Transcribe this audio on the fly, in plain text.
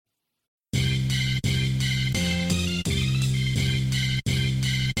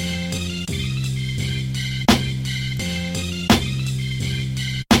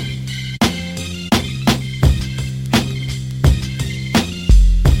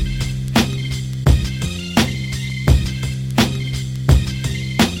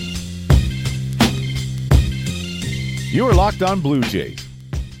You are Locked On Blue Jays,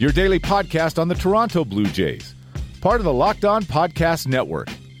 your daily podcast on the Toronto Blue Jays, part of the Locked On Podcast Network,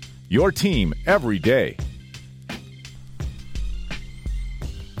 your team every day.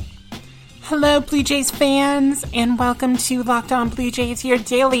 Hello, Blue Jays fans, and welcome to Locked On Blue Jays, your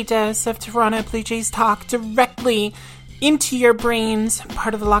daily dose of Toronto Blue Jays talk directly into your brains,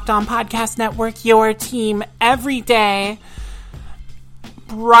 part of the Locked On Podcast Network, your team every day.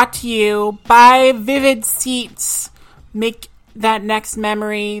 Brought to you by Vivid Seats. Make that next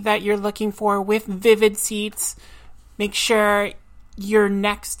memory that you're looking for with Vivid Seats. Make sure your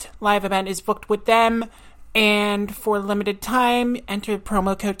next live event is booked with them. And for limited time, enter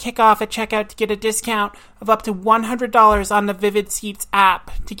promo code KICKOFF at checkout to get a discount of up to $100 on the Vivid Seats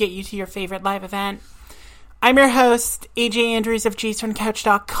app to get you to your favorite live event. I'm your host, AJ Andrews of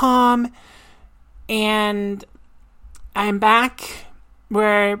JaysFromCouch.com. And I'm back.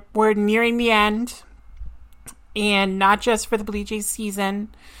 We're nearing the end. And not just for the Blue Jays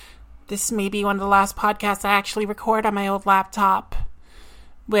season. This may be one of the last podcasts I actually record on my old laptop,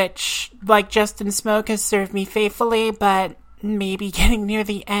 which, like Justin Smoke, has served me faithfully, but maybe getting near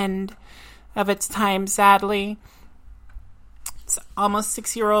the end of its time, sadly. It's almost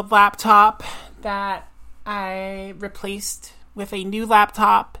 6-year-old laptop that I replaced with a new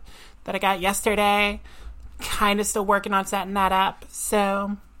laptop that I got yesterday. Kind of still working on setting that up.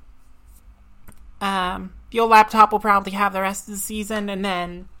 So, the old laptop will probably have the rest of the season, and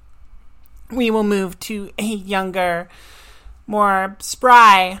then we will move to a younger, more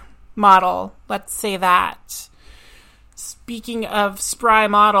spry model. Let's say that. Speaking of spry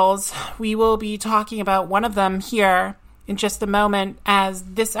models, we will be talking about one of them here in just a moment, as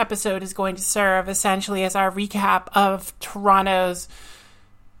this episode is going to serve essentially as our recap of Toronto's,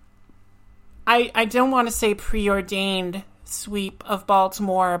 I don't want to say preordained sweep of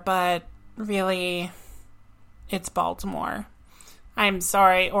Baltimore, but really, it's Baltimore. I'm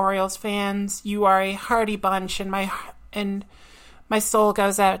sorry, Orioles fans. You are a hardy bunch, and my soul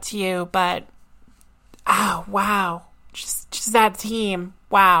goes out to you, but wow. Just that team.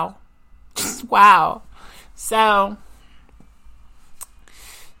 Wow. Just wow. So,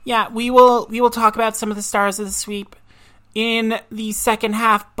 yeah, we will talk about some of the stars of the sweep in the second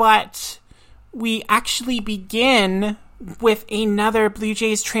half, but we actually begin with another Blue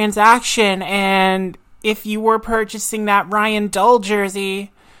Jays transaction, and if you were purchasing that Ryan Dull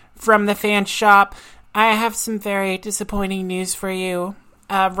jersey from the fan shop, I have some very disappointing news for you.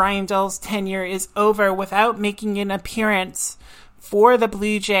 Ryan Dull's tenure is over without making an appearance for the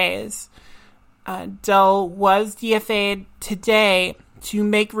Blue Jays. Dull was DFA'd today to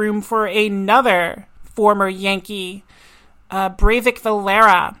make room for another former Yankee. Breyvic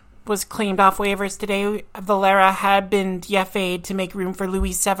Valera was claimed off waivers today. Valera had been DFA'd to make room for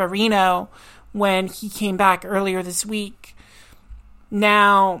Luis Severino when he came back earlier this week.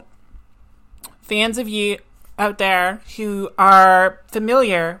 Now, fans of you out there who are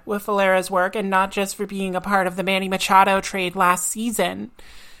familiar with Valera's work, and not just for being a part of the Manny Machado trade last season,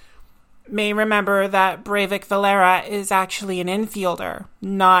 may remember that Breyvic Valera is actually an infielder,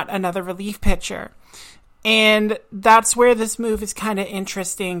 not another relief pitcher. And that's where this move is kind of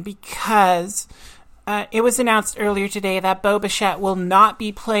interesting, because it was announced earlier today that Bo Bichette will not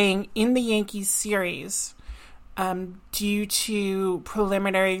be playing in the Yankees series due to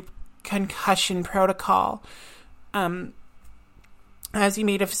preliminary concussion protocol. As you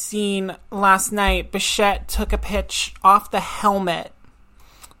may have seen last night, Bichette took a pitch off the helmet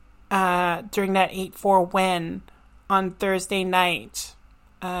during that 8-4 win on Thursday night.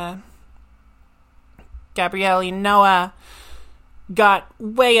 Gabriel Ynoa got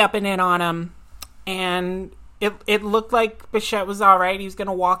way up and in on him, and it looked like Bichette was all right. He was going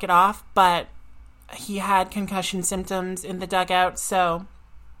to walk it off, but he had concussion symptoms in the dugout, so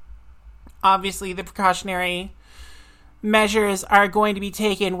obviously the precautionary measures are going to be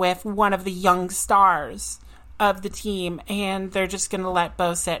taken with one of the young stars of the team, and they're just going to let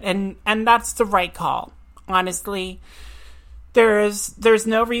Bo sit, and that's the right call. Honestly, there's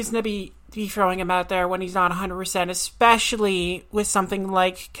no reason to be throwing him out there when he's not 100%, especially with something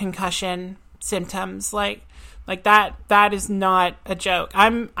like concussion symptoms. Like that is not a joke.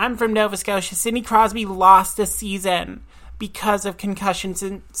 I'm from Nova Scotia. Sidney Crosby lost a season because of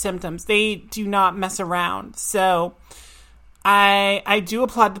concussion symptoms. They do not mess around. So I do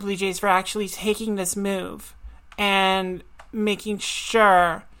applaud the Blue Jays for actually taking this move and making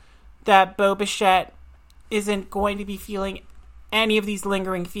sure that Bo Bichette isn't going to be feeling any of these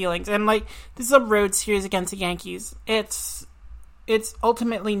lingering feelings. And this is a road series against the Yankees. It's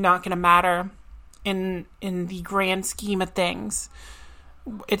ultimately not going to matter in the grand scheme of things.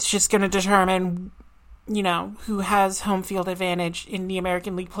 It's just going to determine who has home field advantage in the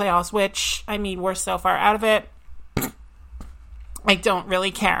American League playoffs, which, I mean, we're so far out of it. I don't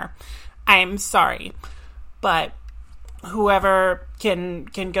really care. I'm sorry. But whoever can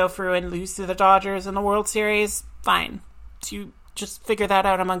go through and lose to the Dodgers in the World Series, fine. You just figure that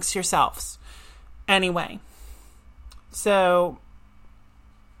out amongst yourselves. Anyway. So,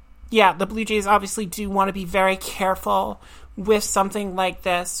 yeah, the Blue Jays obviously do want to be very careful with something like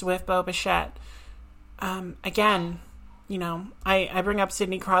this, with Bo Bichette. Again, I bring up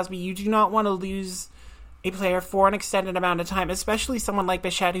Sidney Crosby. You do not want to lose a player for an extended amount of time, especially someone like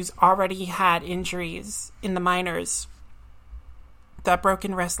Bichette who's already had injuries in the minors. That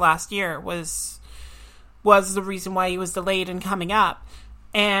broken wrist last year was the reason why he was delayed in coming up.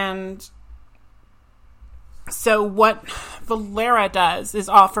 And so what Valera does is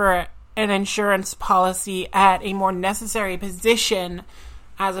offer an insurance policy at a more necessary position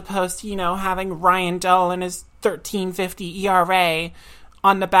as opposed to, having Ryan Dull and his 13.50 ERA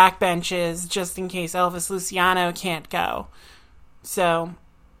on the backbenches just in case Elvis Luciano can't go. So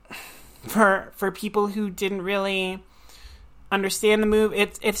for people who didn't really understand the move,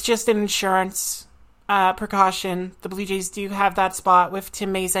 it's just an insurance precaution. The Blue Jays do have that spot with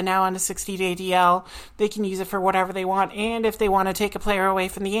Tim Mesa now on a 60-day DL. They can use it for whatever they want, and if they want to take a player away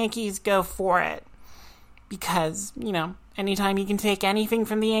from the Yankees, go for it. Because, anytime you can take anything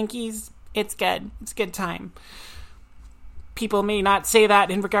from the Yankees, it's good. It's a good time. People may not say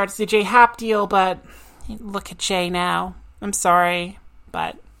that in regards to the J Happ deal, but look at Jay now. I'm sorry,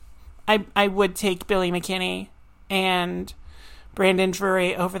 but I would take Billy McKinney and Brandon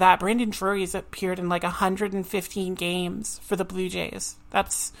Drury over that. Brandon Drury has appeared in like 115 games for the Blue Jays.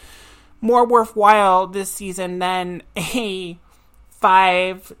 That's more worthwhile this season than a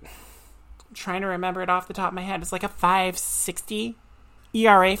I'm trying to remember it off the top of my head. It's like a 5.60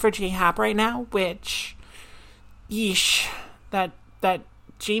 ERA for J Happ right now, which, yeesh, that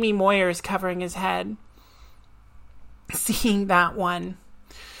Jamie Moyer is covering his head seeing that one.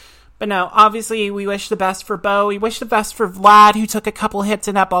 But no, obviously we wish the best for Bo. We wish the best for Vlad, who took a couple hits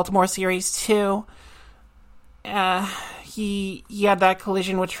in that Baltimore series too. He had that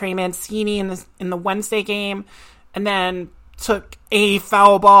collision with Trey Mancini in the Wednesday game, and then took a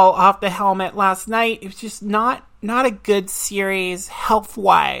foul ball off the helmet last night. It was just not a good series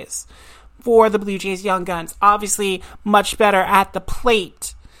health-wise for the Blue Jays Young Guns. Obviously, much better at the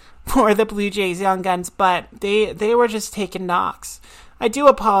plate for the Blue Jays Young Guns, but they were just taking knocks. I do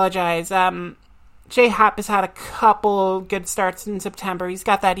apologize. J Happ has had a couple good starts in September. He's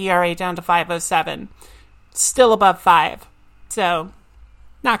got that ERA down to 5.07. Still above 5. So,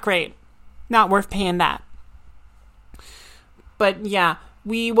 not great. Not worth paying that. But yeah,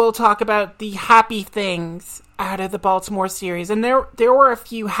 we will talk about the happy things out of the Baltimore series. And there were a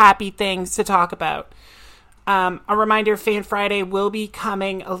few happy things to talk about. A reminder, Fan Friday will be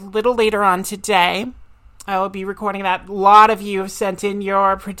coming a little later on today. I will be recording that. A lot of you have sent in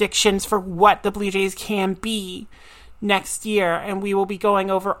your predictions for what the Blue Jays can be next year. And we will be going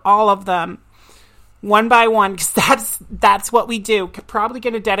over all of them one by one, because that's what we do. Probably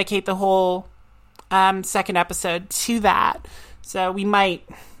going to dedicate the whole second episode to that. So we might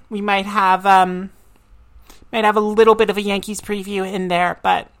have a little bit of a Yankees preview in there,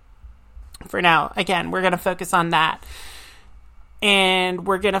 but for now, again, we're going to focus on that. And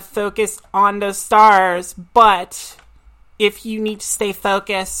we're going to focus on those stars, but if you need to stay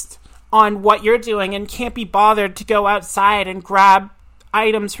focused on what you're doing and can't be bothered to go outside and grab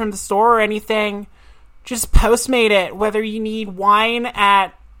items from the store or anything, just Postmate it. Whether you need wine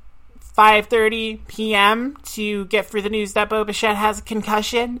at 5:30 p.m. to get through the news that Bo Bichette has a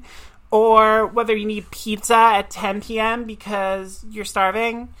concussion, or whether you need pizza at 10 p.m. because you're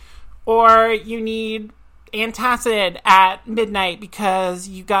starving, or you need antacid at midnight because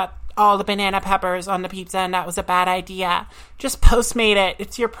you got all the banana peppers on the pizza and that was a bad idea. Just Postmate it.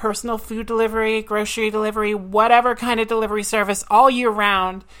 It's your personal food delivery, grocery delivery, whatever kind of delivery service all year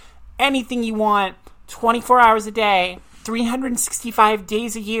round. Anything you want, 24 hours a day, 365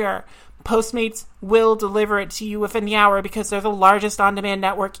 days a year. Postmates will deliver it to you within the hour because they're the largest on-demand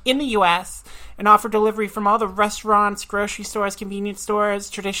network in the U.S. and offer delivery from all the restaurants, grocery stores, convenience stores,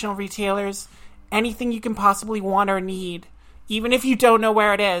 traditional retailers, anything you can possibly want or need. Even if you don't know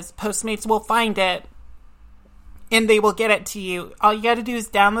where it is, Postmates will find it and they will get it to you. All you got to do is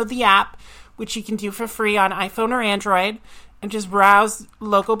download the app, which you can do for free on iPhone or Android, and just browse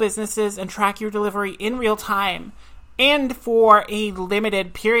local businesses and track your delivery in real time. And for a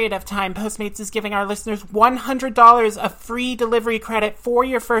limited period of time, Postmates is giving our listeners $100 of free delivery credit for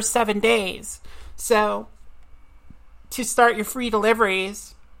your first 7 days. So, to start your free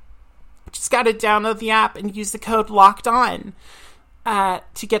deliveries, Just got to download the app and use the code LOCKEDON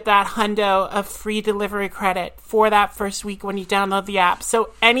to get that hundo of free delivery credit for that first week when you download the app.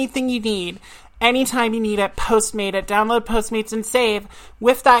 So anything you need, anytime you need it, Postmate it. Download Postmates and save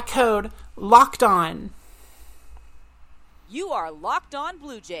with that code LOCKEDON. You are Locked On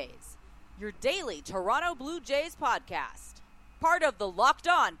Blue Jays, your daily Toronto Blue Jays podcast. Part of the Locked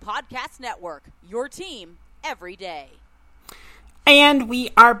On Podcast Network, your team every day. And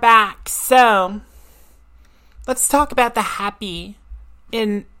we are back. So let's talk about the happy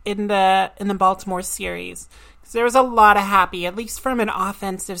in the Baltimore series. Because there was a lot of happy, at least from an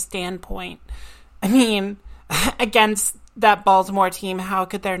offensive standpoint. I mean, against that Baltimore team, how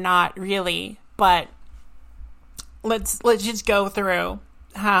could there not really? But let's just go through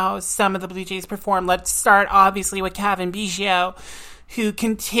how some of the Blue Jays performed. Let's start, obviously, with Cavan Biggio, who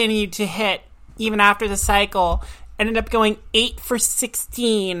continued to hit even after the cycle. Ended up going 8 for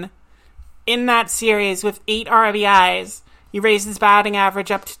 16 in that series with 8 RBIs. He raised his batting average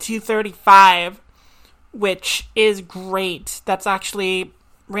up to 235, which is great. That's actually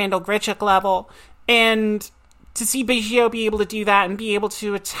Randall Grichuk level. And to see Biggio be able to do that and be able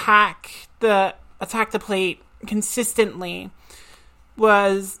to attack the plate consistently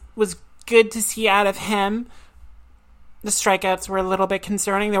was good to see out of him. The strikeouts were a little bit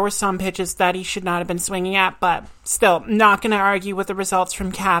concerning. There were some pitches that he should not have been swinging at, but still, not going to argue with the results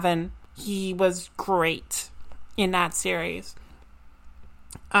from Cavan. He was great in that series.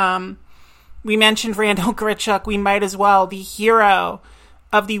 We mentioned Randall Grichuk. We might as well. The hero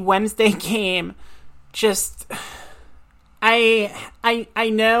of the Wednesday game. Just, I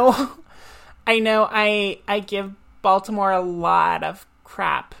know I give Baltimore a lot of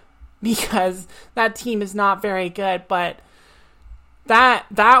crap because that team is not very good, but that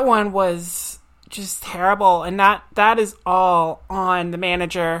one was just terrible, and that is all on the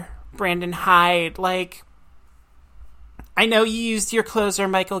manager, Brandon Hyde. Like, I know you used your closer,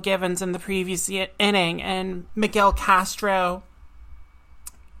 Michael Givens, in the previous inning, and Miguel Castro,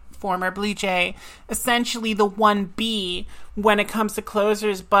 former Blue Jay, essentially the 1B when it comes to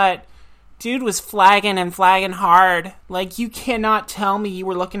closers, but dude was flagging hard. Like, you cannot tell me you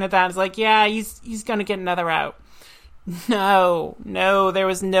were looking at that. It's like, yeah, he's going to get another out. No, there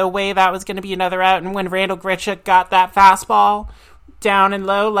was no way that was going to be another out. And when Randall Grichuk got that fastball down and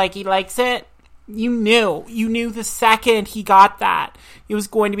low like he likes it, you knew the second he got that, it was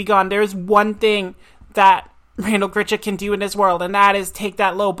going to be gone. There's one thing that Randall Grichuk can do in this world, and that is take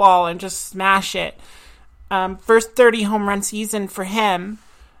that low ball and just smash it. First 30 home run season for him.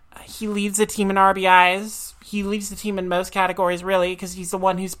 He leads the team in RBIs. He leads the team in most categories, really, because he's the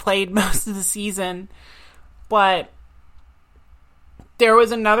one who's played most of the season. But there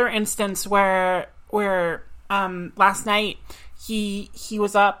was another instance where last night he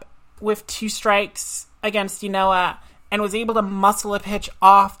was up with 2 strikes against Ynoa and was able to muscle a pitch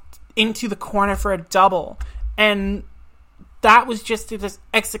off into the corner for a double. And that was just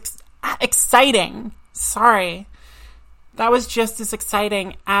exciting. Sorry. That was just as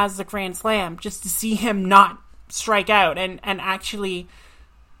exciting as the Grand Slam, just to see him not strike out and actually,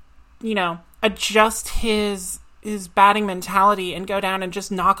 adjust his batting mentality and go down and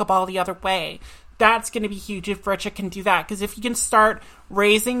just knock a ball the other way. That's going to be huge if Grichuk can do that, because if he can start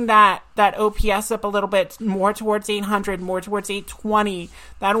raising that OPS up a little bit more towards 800, more towards 820,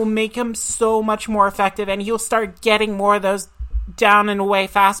 that will make him so much more effective, and he'll start getting more of those down and away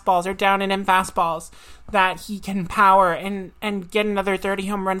fastballs or down and in fastballs that he can power and get another 30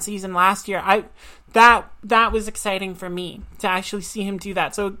 home run season last year. That was exciting for me to actually see him do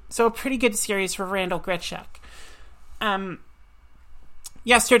that. So a pretty good series for Randall Grichuk.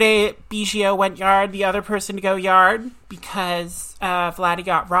 Yesterday, Biggio went yard, the other person to go yard, because Vladdy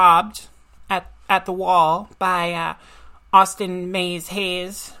got robbed at the wall by Austin Mays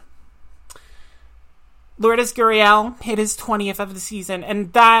Hayes. Lourdes Gurriel hit his 20th of the season,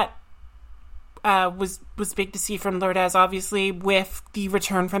 and that was big to see from Lourdes, obviously, with the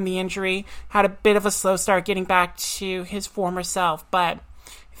return from the injury. Had a bit of a slow start getting back to his former self, but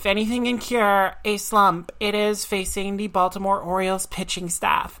if anything can cure a slump, it is facing the Baltimore Orioles pitching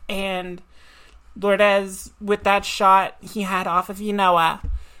staff. And Lourdes, with that shot he had off of Ynoa,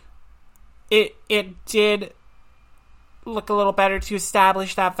 it did look a little better to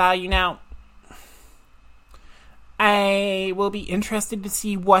establish that value. Now, I will be interested to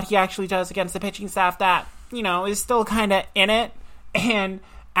see what he actually does against the pitching staff that, is still kind of in it and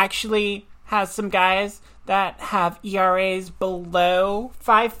actually has some guys that have ERAs below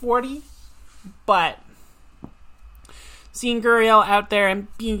 540. But seeing Gurriel out there and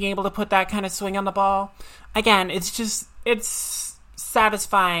being able to put that kind of swing on the ball, again, it's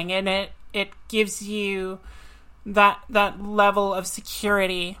satisfying, and it gives you that level of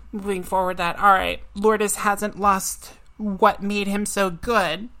security moving forward that, all right, Lourdes hasn't lost what made him so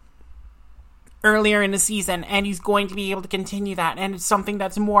good earlier in the season, and he's going to be able to continue that, and it's something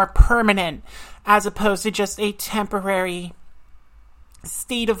that's more permanent as opposed to just a temporary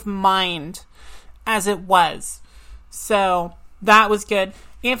state of mind as it was. So that was good.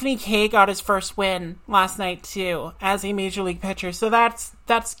 Anthony Kay got his first win last night too as a major league pitcher, so that's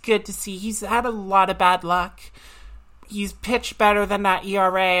good to see. He's had a lot of bad luck. He's pitched better than that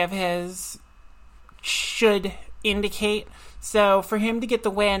ERA of his should indicate. So for him to get the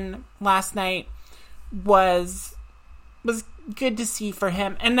win last night was good to see for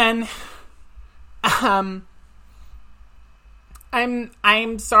him. And then I'm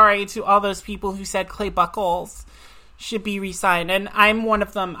sorry to all those people who said Clay Buchholz should be re-signed, and I'm one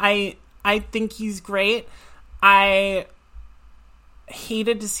of them. I think he's great. I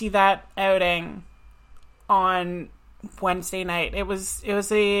hated to see that outing on Wednesday night. It was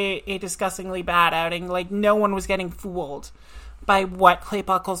a disgustingly bad outing. Like, no one was getting fooled by what Clay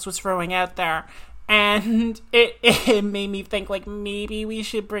Buchholz was throwing out there. And it made me think, like, maybe we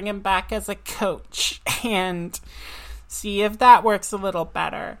should bring him back as a coach and see if that works a little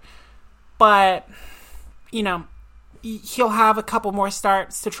better. But, you know, he'll have a couple more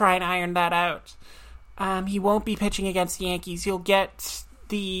starts to try and iron that out. He won't be pitching against the Yankees. He'll get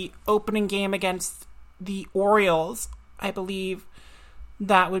the opening game against the Orioles, I believe.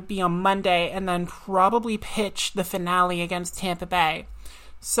 That would be on Monday, and then probably pitch the finale against Tampa Bay.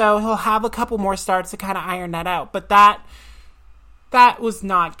 So he'll have a couple more starts to kind of iron that out. But that was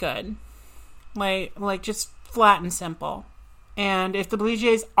not good. Like just flat and simple. And if the Blue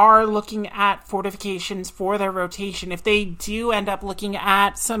Jays are looking at fortifications for their rotation, if they do end up looking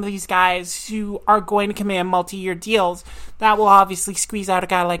at some of these guys who are going to command multi-year deals, that will obviously squeeze out a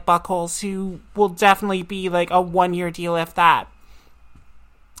guy like Buchholz, who will definitely be like a one-year deal, if that.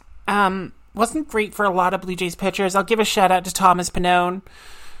 Wasn't great for a lot of Blue Jays pitchers. I'll give a shout out to Thomas Pannone,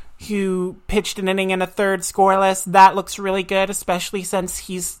 who pitched an inning and a third scoreless. That looks really good, especially since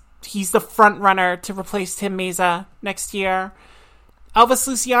he's the front runner to replace Tim Meza next year. Elvis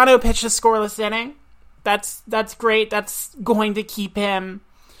Luciano pitched a scoreless inning. That's great. That's going to keep him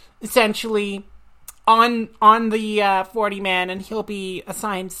essentially on the 40-man, and he'll be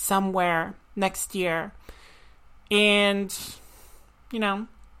assigned somewhere next year. And, you know,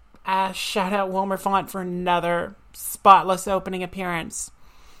 shout out Wilmer Font for another spotless opening appearance.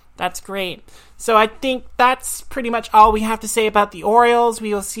 That's great. So I think that's pretty much all we have to say about the Orioles.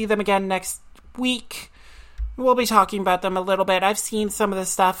 We will see them again next week. We'll be talking about them a little bit. I've seen some of the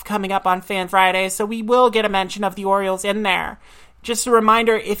stuff coming up on Fan Friday, so we will get a mention of the Orioles in there. Just a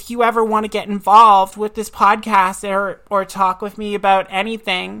reminder, if you ever want to get involved with this podcast or talk with me about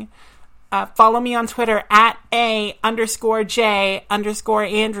anything, follow me on Twitter at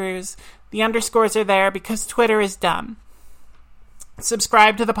 @A_J_Andrews. The underscores are there because Twitter is dumb.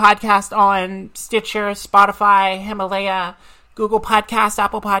 Subscribe to the podcast on Stitcher, Spotify, Himalaya, Google Podcasts,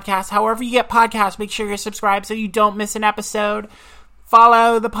 Apple Podcasts. However you get podcasts, make sure you're subscribed so you don't miss an episode.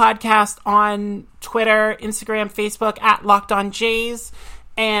 Follow the podcast on Twitter, Instagram, Facebook at Locked On Jays.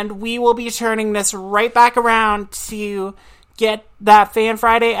 And we will be turning this right back around to get that Fan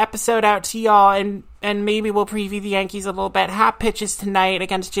Friday episode out to y'all. And maybe we'll preview the Yankees a little bit. Hap pitches tonight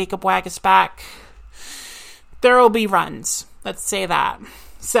against Jacob Waguespack. There will be runs. Let's say that.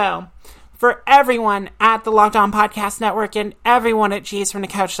 So, for everyone at the Locked On Podcast Network and everyone at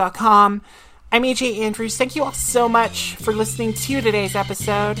jaysfromthecouch.com, I'm AJ Andrews. Thank you all so much for listening to today's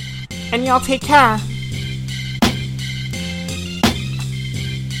episode, and y'all take care.